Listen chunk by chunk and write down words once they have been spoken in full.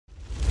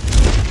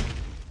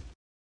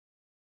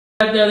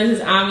What up, though? This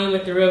is Ami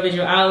with The Real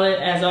Visual Outlet.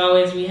 As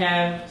always, we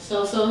have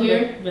So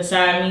here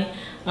beside me.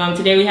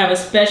 Today we have a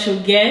special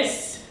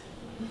guest.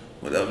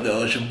 What up,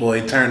 though? It's your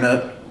boy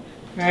TurnUp.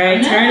 All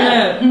right, turn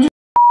up.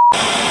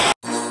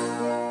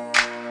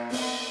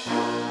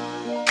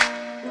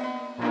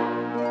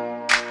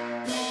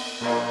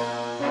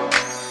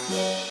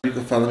 You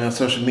can follow me on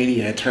social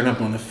media at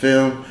TurnUp on the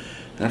film.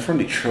 And I'm from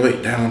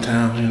Detroit,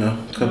 downtown. You know,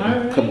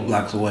 couple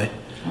blocks away.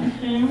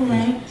 Okay, all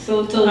right.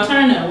 So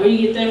TurnUp, where do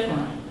you get that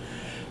from?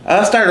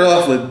 I started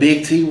off with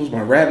Big T was my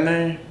rap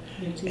name,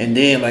 and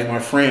then like my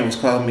friend was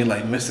calling me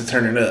like Mr.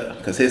 Turn It Up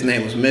because his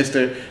name was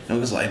Mr. And I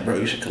was like, bro,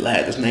 you should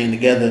collab this name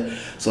together.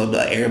 So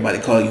like everybody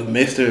call you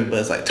Mr. but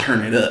it's like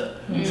Turn It Up.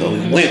 So we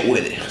went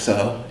with it.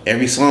 So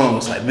every song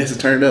was like Mr.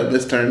 Turn It Up,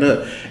 Mr. Turn It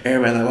Up.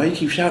 Everybody like, why you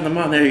keep shouting them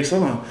out in every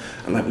song?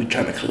 I'm like, we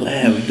trying to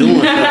collab, we doing something.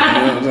 You know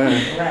what I'm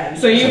saying? Right.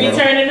 So you be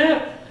turning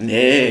up?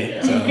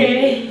 Yeah. So,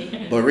 okay.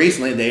 But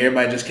recently,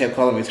 everybody just kept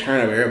calling me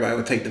TurnUp. Everybody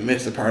would take the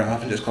Mr. part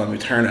off and just call me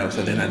TurnUp.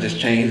 So then I just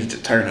changed it to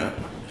TurnUp.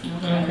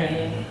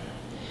 Okay.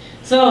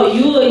 So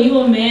you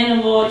a man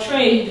of all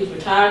trades. You do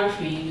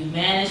photography, you do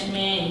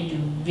management, you do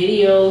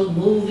videos,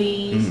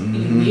 movies, you do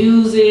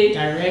music,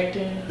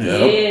 Directing.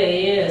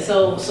 Yeah.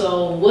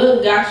 So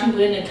what got you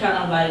into kind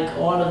of like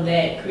all of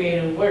that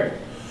creative work?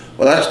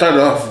 Well, I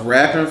started off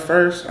rapping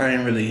first. I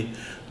didn't really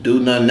do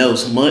nothing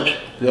else much.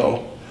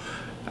 So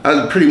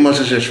I pretty much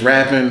was just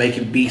rapping,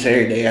 making beats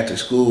every day after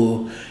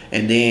school.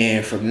 And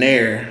then from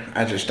there,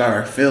 I just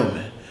started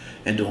filming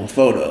and doing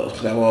photos.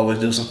 Cause I would always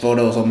do some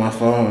photos on my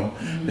phone,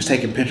 just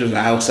taking pictures of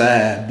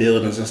outside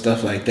buildings and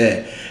stuff like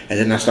that. And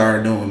then I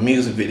started doing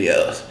music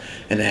videos.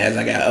 And then as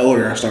I got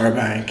older, I started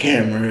buying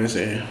cameras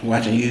and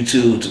watching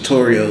YouTube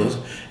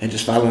tutorials and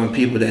just following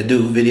people that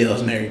do videos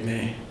and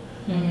everything.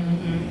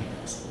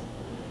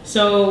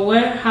 So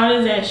how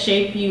does that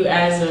shape you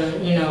as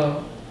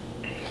a,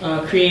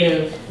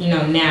 creative,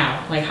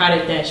 now? Like, how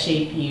did that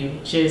shape you?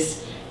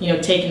 Just,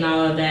 taking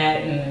all of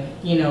that and,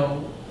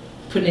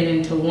 putting it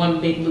into one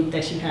big loop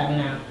that you have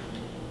now.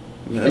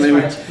 It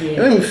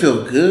made me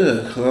feel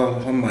good.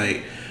 Cause I'm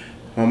like,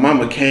 my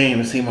mama came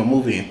and seen my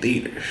movie in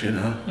theaters,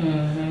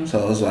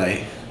 So it was like,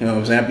 what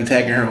I'm saying? I be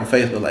tagging her on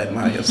Facebook like,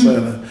 your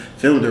son a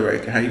film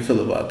director. How you feel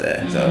about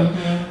that? So,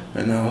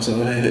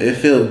 so it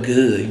feels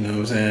good, you know what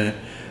I'm saying?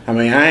 I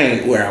mean, I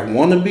ain't where I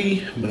want to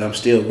be, but I'm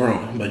still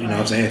growing. But you know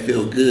what I'm saying? It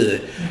feels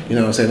good. You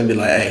know what I'm saying? To be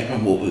like, hey, my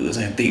movie was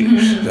in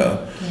theaters.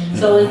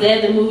 So is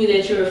that the movie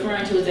that you're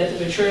referring to? Is that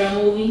the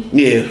Betrayal movie?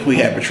 Yeah, we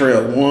had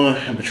Betrayal 1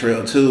 and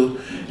Betrayal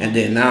 2. And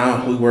then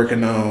now we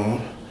working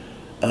on,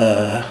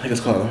 I think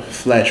it's called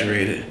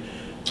Flaturated.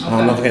 I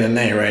don't know if I get the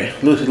name right.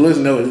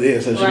 Listen know what it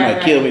is, so she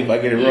might kill me if I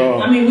get it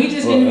wrong. I mean, we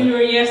just interviewed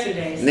her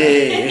yesterday. So.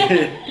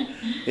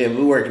 Yeah,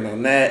 we're working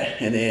on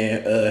that. And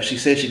then she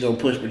said she's going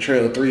to push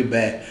Betrayal 3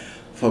 back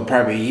for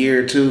probably a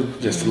year or two,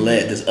 just to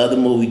let this other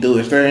movie do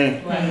its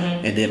thing.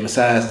 And then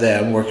besides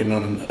that, I'm working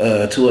on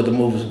 2 other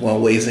movies,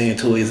 one ways in,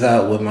 2 ways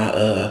out with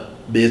my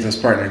business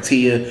partner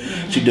Tia.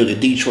 She do the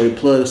Detroit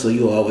Plug, so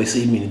you'll always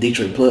see me in the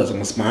Detroit Plugs. I'm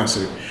a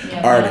sponsored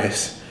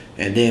artist.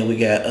 And then we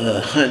got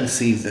Hunting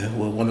Season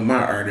with one of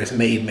my artists,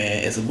 Made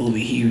Man. It's a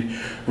movie he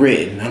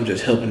written. I'm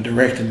just helping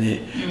directing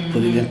it,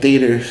 put it in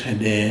theaters. And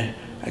then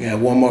I got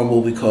one more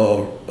movie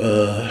called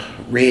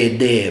Red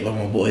Dead by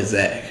my boy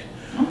Zach.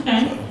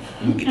 Okay. So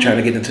I'm trying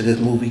to get into this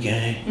movie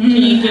game. Can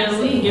you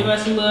give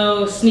us a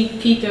little sneak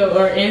peek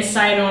or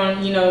insight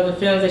on, the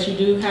films that you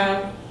do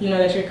have,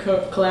 that you're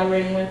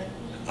collaborating with?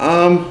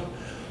 I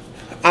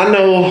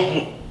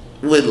know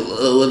with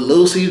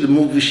Lucy, the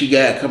movie she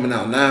got coming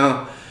out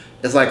now,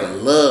 it's like a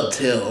love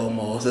tale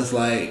almost. It's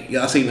like,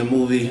 y'all seen the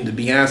movie, the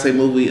Beyonce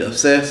movie,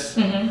 Obsessed?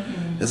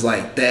 It's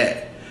like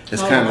that.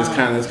 It's kind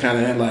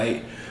of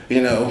like,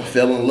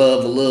 fell in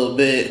love a little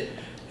bit.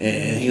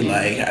 And he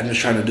like, I'm just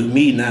trying to do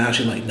me now.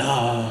 She's like,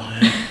 no.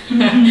 You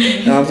know what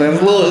I'm saying?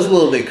 It's a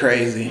little bit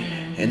crazy.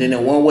 And then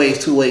in One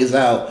Ways, Two Ways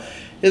Out,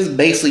 it's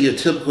basically a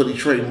typical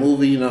Detroit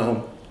movie.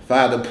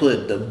 Father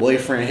put the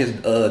boyfriend, his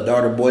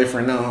daughter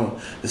boyfriend on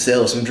to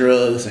sell some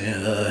drugs,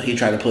 and he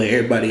tried to put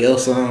everybody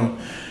else on.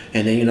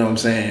 And then,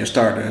 it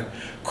started to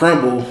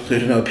crumble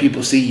because,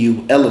 people see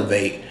you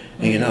elevate.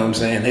 And,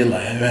 they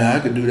like, man, I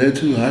can do that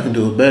too. I can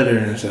do it better.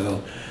 And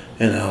so,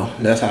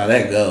 that's how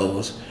that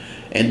goes.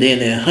 And then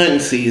in Hunting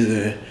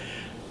Season,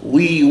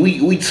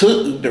 we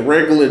took the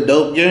regular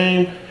dope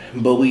game,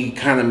 but we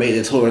kind of made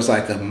it towards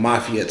like a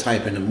mafia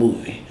type in the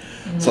movie.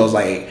 So it's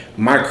like,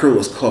 my crew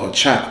is called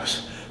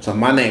Chops. So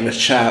my name is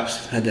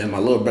Chops, and then my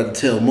little brother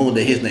Tell Moon,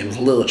 that his name is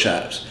Lil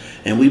Chops.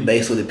 And we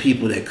basically the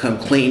people that come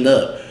clean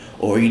up,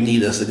 or you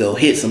need us to go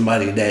hit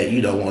somebody that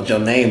you don't want your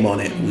name on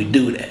it, we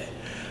do that.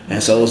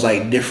 And so it's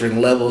like different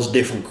levels,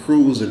 different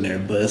crews in there,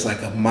 but it's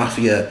like a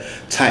mafia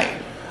type.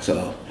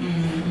 So,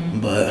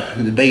 but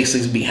the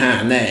basics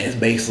behind that is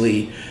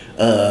basically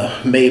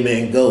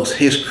Mayman Ghost,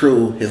 his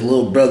crew, his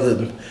little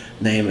brother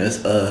name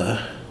is, I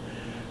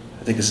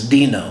think it's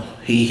Dino.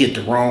 He hit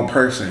the wrong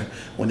person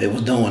when they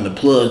was doing the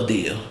plug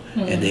deal.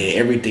 And then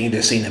everything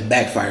just seemed to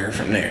backfire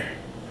from there.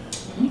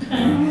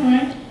 Okay, all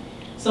right.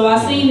 So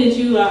I seen that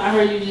you, I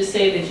heard you just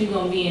say that you're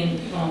gonna be in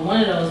one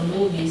of those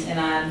movies, and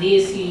I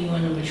did see you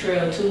in the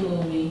Betrayal 2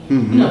 movie, you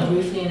know,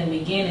 briefly in the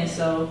beginning.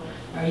 So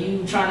are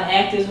you trying to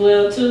act as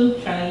well too?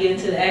 Trying to get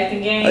into the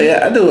acting game? Oh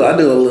yeah, I do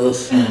a little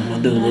something. I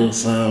do a little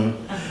something.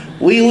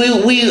 We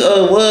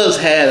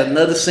had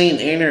another scene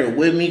in there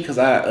with me because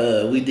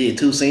we did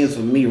 2 scenes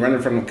for me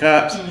running from the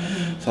cops.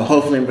 So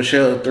hopefully in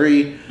Betrayal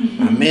 3,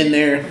 I'm in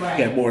there,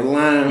 got more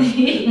lines.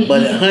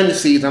 But in Hunting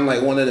Season, I'm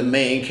like one of the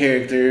main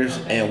characters.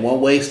 And One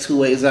Ways, Two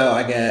Ways Out,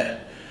 I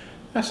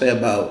say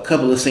about a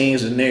couple of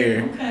scenes in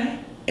there. Okay.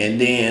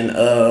 And then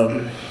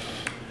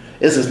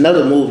it's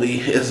another movie.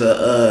 It's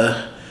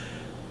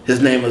his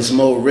name is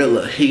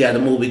Morilla. He got a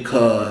movie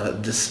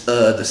called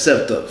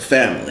Deceptive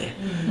Family.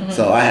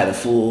 So I had a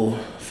full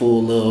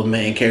little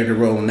main character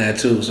role in that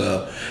too.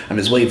 So I'm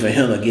just waiting for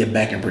him to get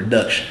back in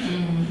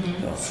production.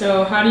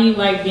 So how do you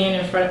like being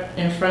in front of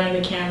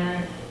the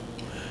camera?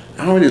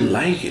 I don't really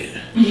like it.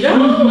 You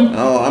don't?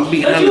 Oh, I'm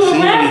behind But the you a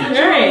scenes. rapper,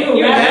 right? You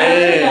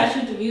Yeah. gotta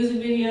shoot the music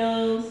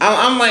videos.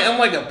 I'm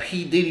like a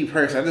P. Diddy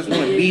person. I just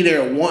want to be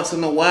there once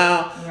in a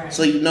while,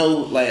 so you know,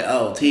 like,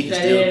 oh, T can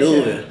still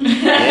do it.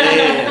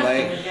 Yeah,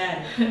 like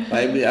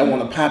I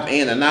want to pop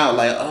in and out,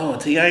 like, oh,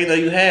 T, I didn't know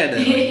you had that.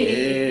 Like,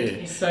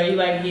 yeah. So you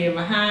like being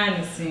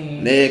behind the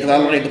scenes? Yeah, because I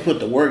like to put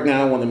the work down.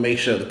 I want to make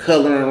sure the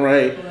coloring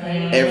right,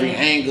 every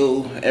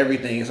angle,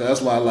 everything. So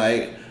that's why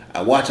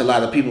I watch a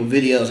lot of people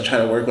videos and try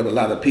to work with a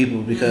lot of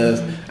people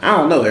because I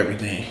don't know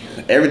everything.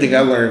 Everything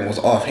I learned was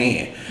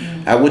offhand.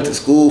 I went to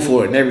school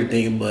for it and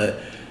everything, but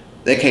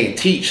they can't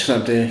teach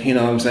something, you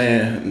know what I'm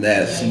saying,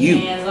 that's you.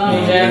 Hands-on.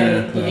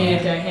 Exactly.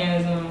 Yeah, that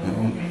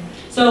hands-on.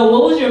 So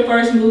what was your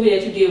first movie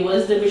that you did?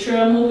 Was it the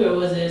Betrayal movie or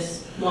was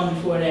this one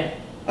before that?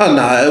 Oh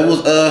no, it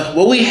was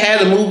well, we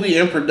had a movie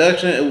in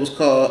production. It was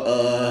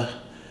called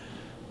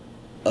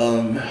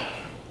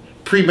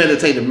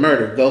Premeditated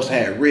Murder. Ghost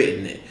had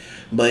written it,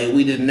 but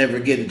we didn't never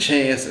get a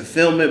chance to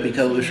film it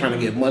because we were trying to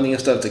get money and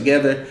stuff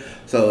together.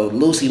 So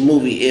Lucy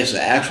movie is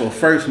the actual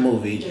first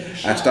movie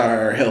I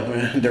started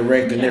helping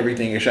direct and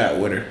everything and shot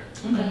with her.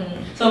 Okay.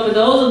 So for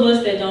those of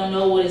us that don't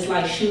know what it's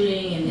like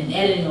shooting and then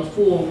editing a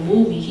full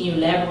movie, can you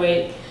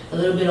elaborate a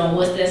little bit on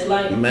what that's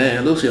like?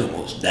 Man, Lucy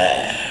almost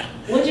died.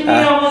 What you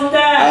mean almost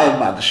died? I was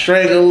about to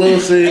strangle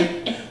Lucy.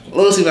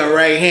 Lucy my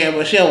right hand,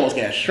 but she almost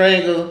got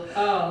strangled.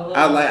 Oh, Lord.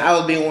 I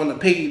was being one of the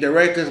picky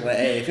directors. Like,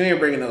 hey, if you ain't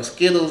bringing no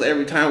Skittles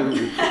every time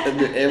we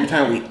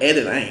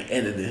edit, I ain't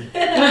editing.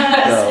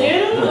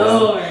 Skittles?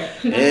 Lord.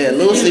 Yeah,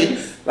 Lucy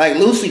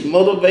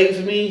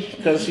motivates me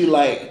because she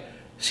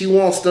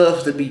wants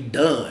stuff to be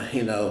done,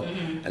 you know.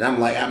 And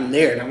I'm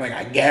there, and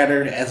I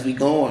gather as we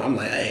go on. I'm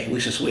like, hey, we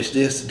should switch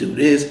this to do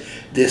this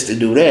to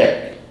do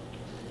that.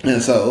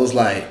 And so it was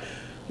like,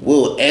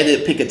 we'll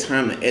pick a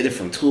time to edit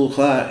from 2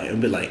 o'clock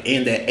and be like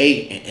end at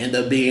 8 and end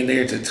up being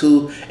there to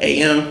 2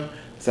 a.m.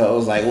 So it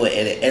was like, we'll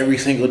edit every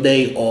single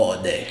day, all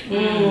day.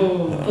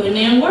 Putting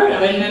in work.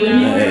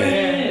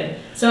 Yeah.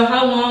 So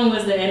how long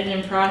was the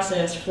editing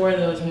process for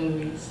those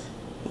movies?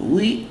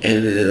 We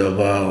edited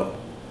about,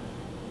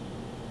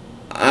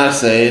 I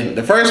say,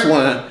 the first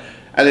one,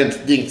 I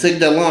didn't take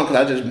that long because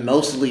I just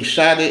mostly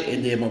shot it,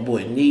 and then my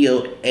boy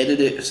Neo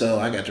edited, so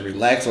I got to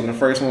relax on the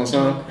first one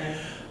some. Okay.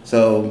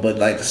 So, but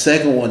like the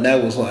second one,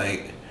 that was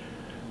like,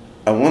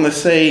 I want to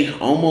say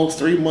almost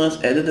 3 months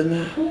editing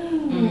that. You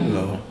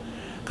know,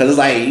 because it's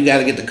like you got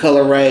to get the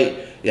color right,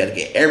 you got to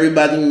get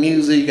everybody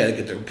music, you got to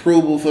get the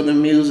approval for the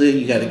music,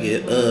 you got to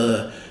get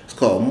it's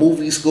called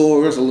movie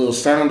scores, a little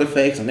sound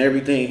effects and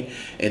everything,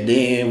 and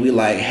then we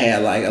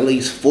had at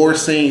least 4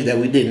 scenes that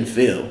we didn't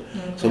film,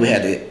 so we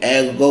had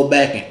to go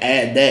back and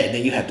add that. And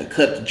then you have to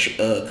cut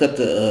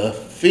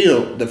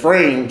the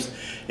frames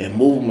and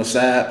move them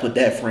aside, put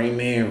that frame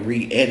in,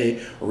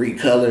 re-edit,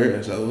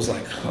 recolor. So it was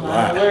like a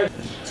lot. of work.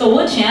 So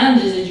what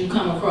challenges did you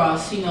come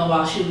across,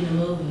 while shooting the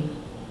movie?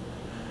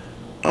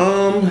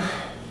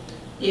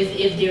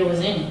 If there was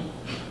any.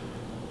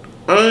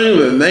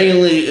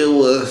 Mainly it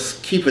was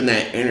keeping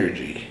that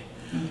energy.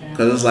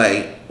 Because it's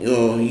like,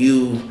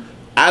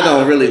 I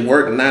don't really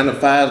work 9 to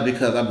 5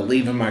 because I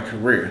believe in my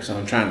career. So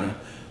I'm trying to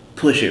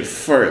push it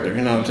further,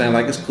 you know what I'm saying?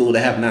 Like, it's cool to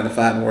have 9 to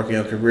 5 and work in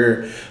your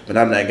career, but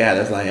I'm that guy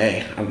that's like,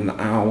 hey, I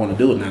don't want to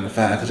do it 9 to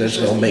 5 because that's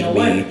gonna make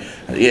me,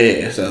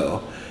 yeah.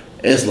 So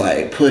it's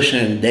like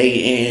pushing day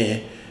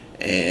in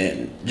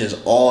and just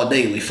all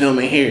day we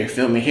filming here.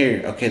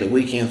 Okay, the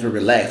weekends we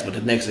relax, but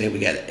the next day we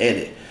gotta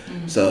edit.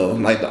 So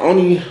like the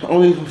only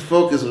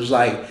focus was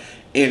like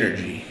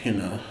energy,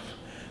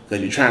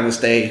 because you're trying to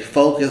stay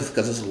focused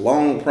because it's a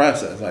long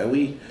process. Like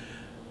we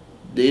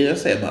did, I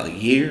say about a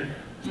year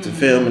to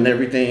film and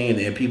everything, and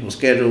then people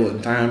schedule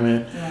and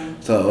timing.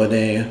 So and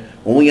then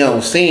when we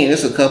on scene,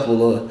 it's a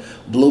couple of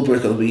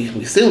bloopers because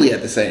we silly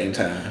at the same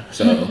time.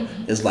 So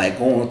it's like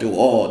going through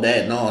all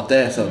that and all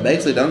that. So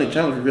basically the only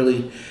challenge we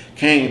really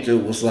came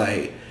through was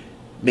like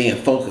being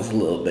focused a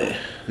little bit.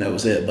 And that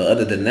was it. But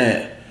other than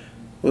that,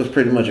 it was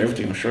pretty much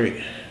everything was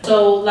straight.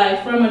 So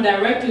like from a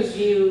director's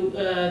view,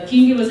 can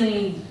you give us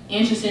any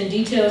interesting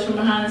details from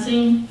behind the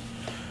scenes?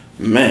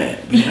 Man,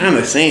 behind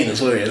the scenes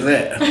is where it's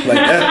at. Like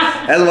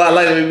that's why I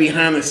like to be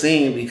behind the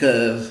scene,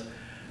 because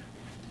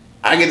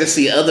I get to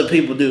see other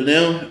people do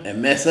them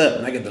and mess up,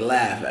 and I get to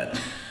laugh at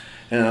them.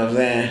 You know what I'm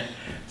saying?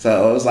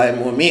 So it was like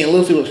when me and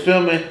Lucy was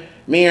filming,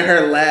 me and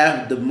her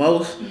laughed the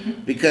most,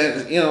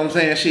 because, you know what I'm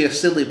saying, she a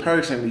silly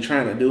person be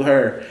trying to do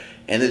her,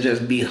 and it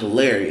just be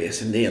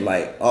hilarious. And then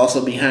like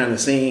also behind the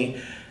scene,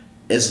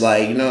 it's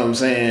like, you know what I'm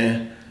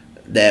saying,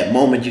 that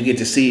moment you get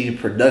to see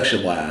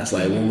production wise,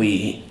 like when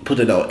we put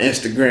it on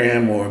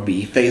Instagram or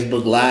be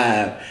Facebook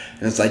Live,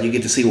 and it's like you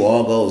get to see what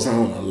all goes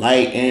on, the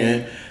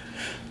lighting,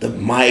 the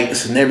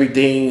mics and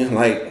everything.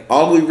 Like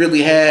all we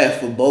really had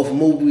for both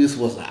movies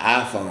was an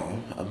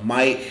iPhone, a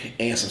mic,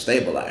 and some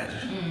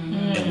stabilizers,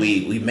 and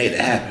we made it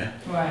happen.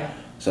 Right.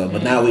 So,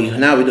 but now we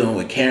doing it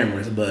with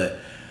cameras, but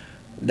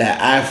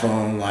that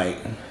iPhone, like,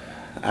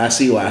 I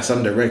see why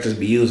some directors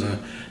be using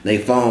they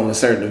phone in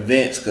certain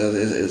events, because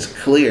it's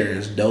clear,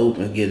 it's dope,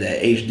 and get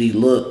that HD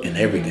look and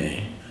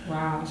everything.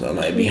 Wow. So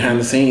like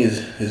behind the scenes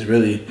is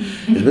really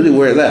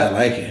where it's at. I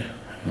like it.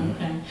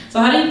 Okay.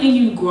 So how do you think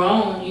you've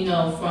grown, you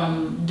know,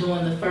 from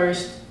doing the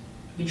first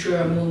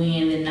Betrayal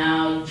movie and then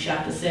now you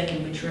shot the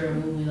second Betrayal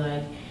movie?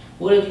 Like,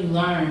 what have you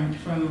learned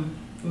from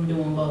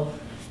doing both?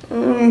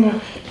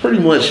 Pretty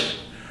much,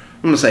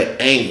 I'm gonna say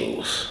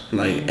angles,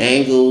 like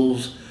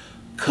angles,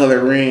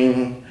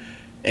 coloring,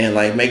 and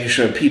like making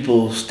sure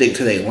people stick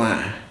to their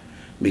line,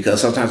 because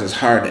sometimes it's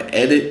hard to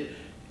edit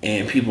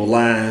and people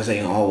lines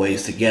ain't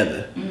always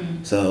together.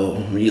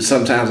 So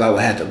sometimes I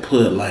would have to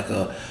put like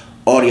a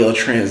audio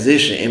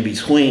transition in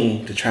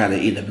between to try to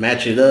either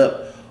match it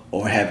up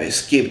or have it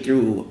skip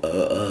through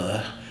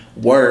a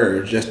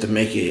word just to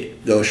make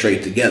it go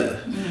straight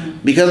together.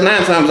 Because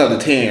 9 times out of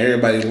 10,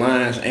 everybody's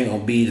lines ain't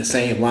gonna be the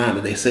same line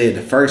that they said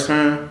the first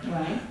time.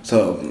 Right.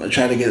 So I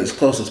try to get as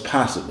close as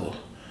possible.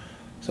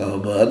 So,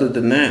 but other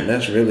than that,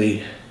 that's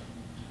really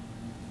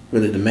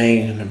the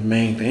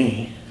main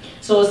thing.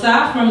 So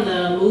aside from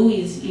the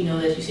movies, you know,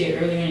 that you said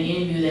earlier in the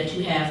interview that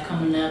you have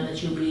coming up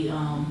that you'll be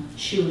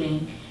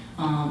shooting,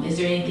 is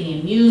there anything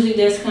in music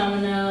that's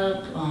coming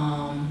up?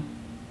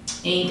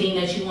 Anything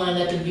that you want to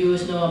let the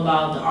viewers know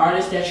about the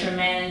artists that you're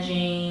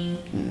managing,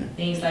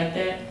 things like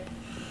that?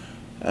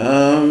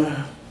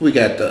 We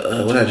got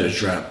the what I just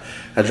dropped.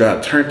 I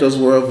dropped TurnUp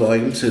World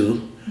Volume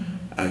 2.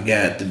 I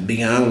got the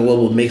Beyond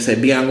Global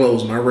mixtape. Beyond Global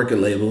is my record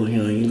label.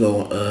 You know, you can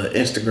go on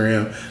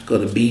Instagram, go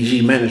to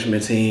BG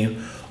Management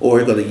Team,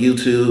 or go to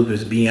YouTube.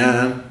 It's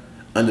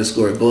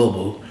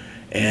Beyond_Global.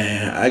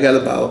 And I got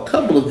about a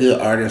couple of good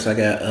artists. I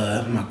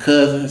got my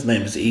cousin. His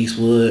name is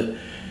Eastwood.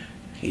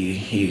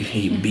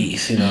 He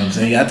beast. You know what I'm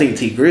saying? I think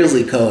T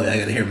Grizzly called. I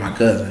got to hear my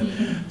cousin.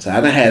 So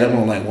I done had him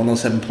on like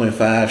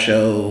 107.5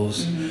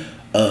 shows.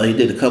 He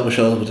did a couple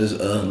shows with this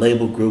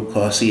label group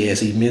called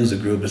CSE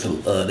Music Group. It's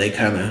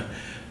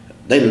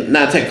they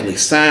not technically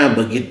signed,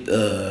 but get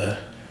the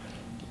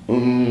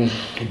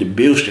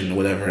distribution or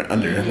whatever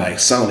under like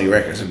Sony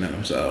Records and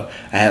them. So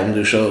I had him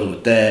do shows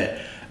with that.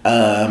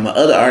 My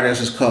other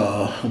artist is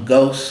called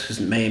Ghost.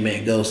 His main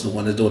man Ghost, the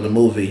one that's doing the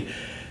movie.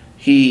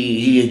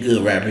 He a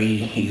good rapper.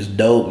 He's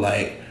dope.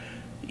 Like,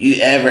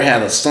 you ever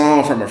had a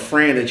song from a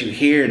friend that you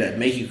hear that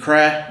make you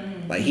cry?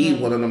 Like, he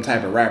one of them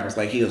type of rappers.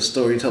 Like, he a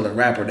storyteller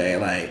rapper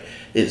that like,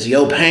 it's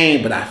your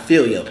pain, but I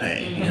feel your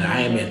pain. And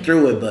I ain't been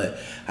through it, but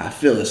I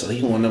feel it. So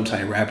he one of them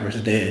type rappers.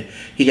 And then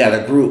he got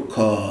a group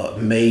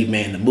called Made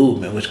Man the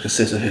Movement, which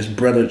consists of his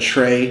brother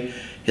Trey,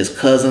 his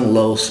cousin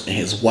Los, and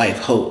his wife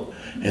Hope.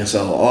 And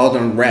so all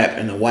them rap,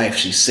 and the wife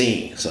she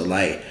sings. So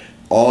like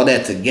all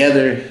that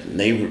together,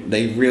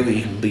 they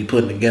really be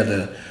putting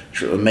together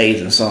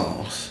amazing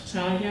songs.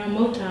 Sound like y'all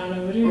Motown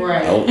over there.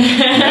 Right. Oh,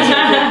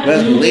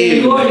 let's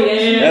believe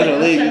it. That's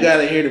believe you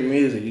gotta hear the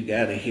music. You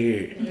gotta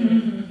hear it.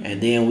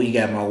 And then we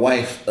got my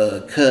wife,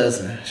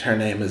 cousin. Her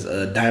name is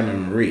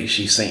Diamond Marie.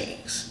 She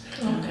sings.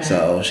 Okay.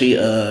 So she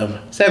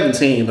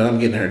 17, but I'm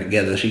getting her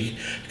together. She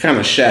kind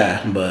of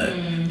shy, but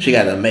she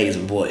got an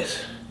amazing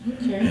voice.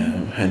 Okay.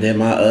 And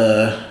then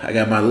I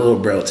got my little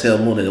bro Tell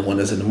Mooney, the one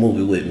that's in the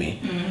movie with me.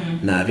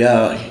 Now if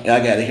y'all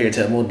gotta hear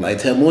Tell Mooney, like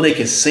Tell Mooney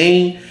can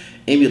sing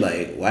and be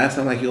like, why it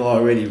sound like you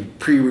already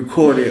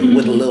pre-recorded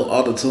with a little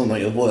auto-tune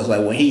on your voice.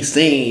 Like when he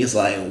sings, it's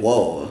like,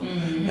 whoa,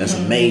 that's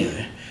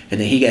amazing.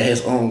 And then he got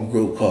his own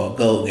group called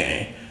Go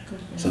Gang.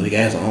 So he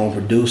got his own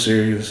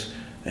producers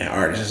and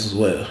artists as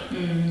well. So.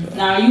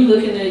 Now, are you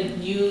looking to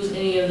use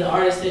any of the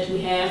artists that you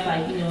have,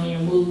 like, you know, in your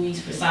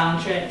movies for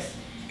soundtracks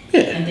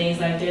and things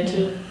like that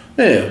too?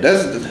 Yeah,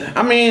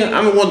 I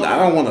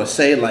don't want to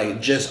say like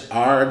just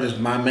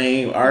my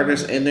main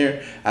artist in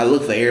there. I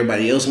look for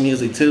everybody else's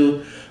music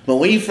too. But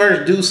when you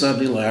first do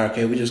something, like,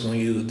 okay, we're just going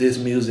to use this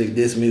music,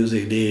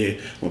 then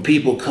when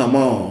people come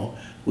on,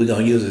 we're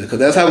going to use it. Because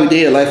that's how we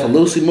did, like, for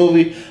Lucy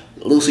movie.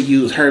 Lucy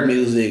used her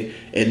music,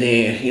 and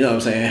then, you know what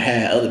I'm saying,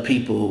 had other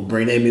people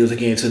bring their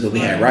music into it. We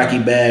had Rocky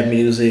Bad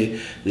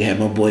music. We had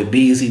my boy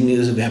Beezy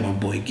music. We had my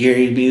boy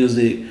Gary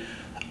music.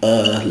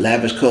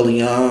 Lavish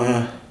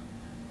Coleon.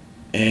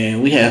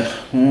 and we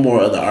have more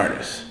other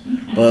artists.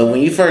 But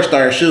when you first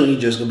start shooting, you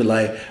just gonna be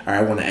like, all right,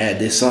 I want to add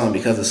this song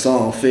because the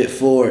song fit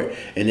for it.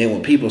 And then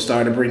when people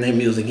start to bring their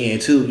music in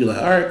too, you're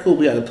like, all right, cool,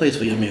 we got a place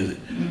for your music.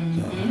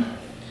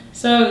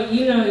 So,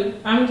 you know,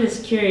 I'm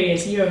just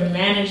curious, you're a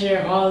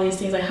manager, all these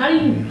things, like how do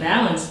you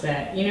balance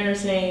that? You know what I'm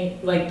saying?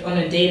 Like on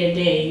a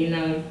day-to-day, you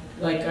know,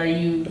 like are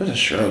you... It's a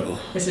struggle.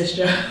 It's a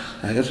struggle.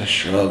 Like it's a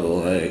struggle.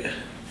 Like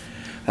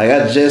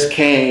I just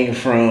came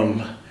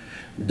from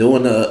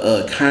doing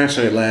a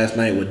concert last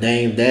night with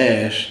Dame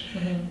Dash,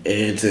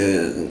 and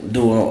to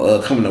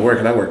doing coming to work,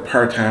 and I work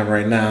part-time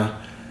right now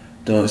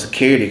doing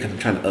security because I'm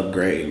trying to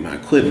upgrade my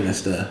equipment and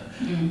stuff.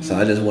 So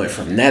I just went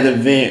from that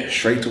event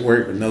straight to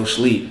work with no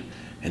sleep,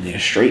 and then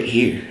straight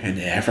here. And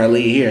then after I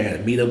leave here, I had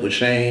to meet up with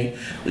Shane.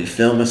 We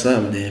filming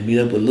something, and then meet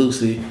up with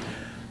Lucy.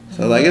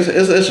 So like it's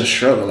a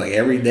struggle. Like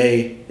every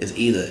day is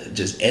either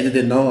just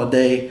editing all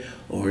day,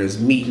 or it's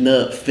meeting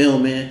up,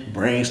 filming,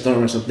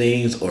 brainstorming some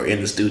things, or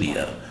in the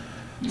studio.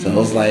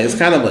 So it's like it's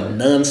kind of a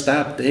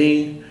non-stop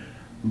thing.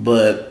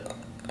 But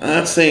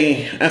I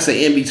say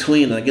in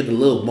between, I get a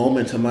little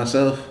moment to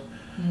myself.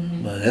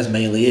 But that's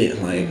mainly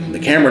it. Like the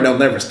camera don't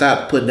never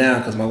stop to put down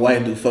because my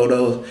wife do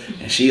photos,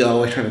 and she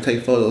always trying to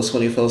take photos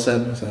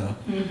 24/7. So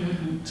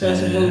so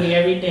it's a movie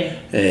every day.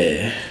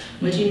 Yeah.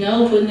 But you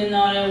know, putting in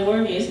all that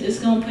work, it's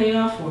gonna pay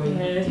off for you.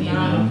 Yeah, it's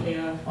gonna pay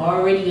off.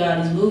 Already got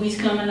his movies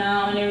coming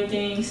out and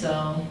everything,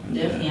 so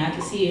definitely I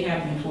can see it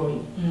happening for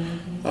you.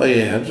 Oh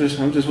yeah, I'm just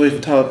waiting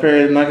for Tyler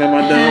Perry to knock out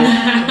my door.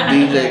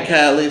 DJ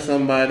Khaled,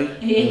 somebody.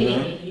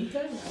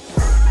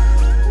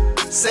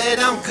 Said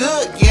I'm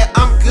good, yeah,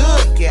 I'm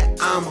good, yeah,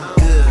 I'm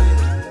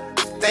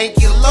good.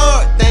 Thank you,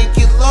 Lord,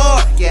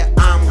 yeah,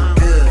 I'm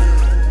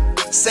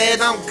good.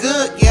 Said I'm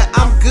good, yeah,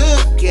 I'm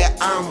good, yeah,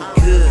 I'm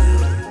good.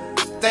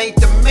 Thank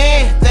the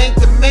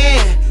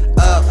man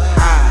up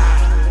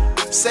high.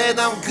 Said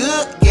I'm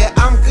good, yeah,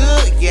 I'm good.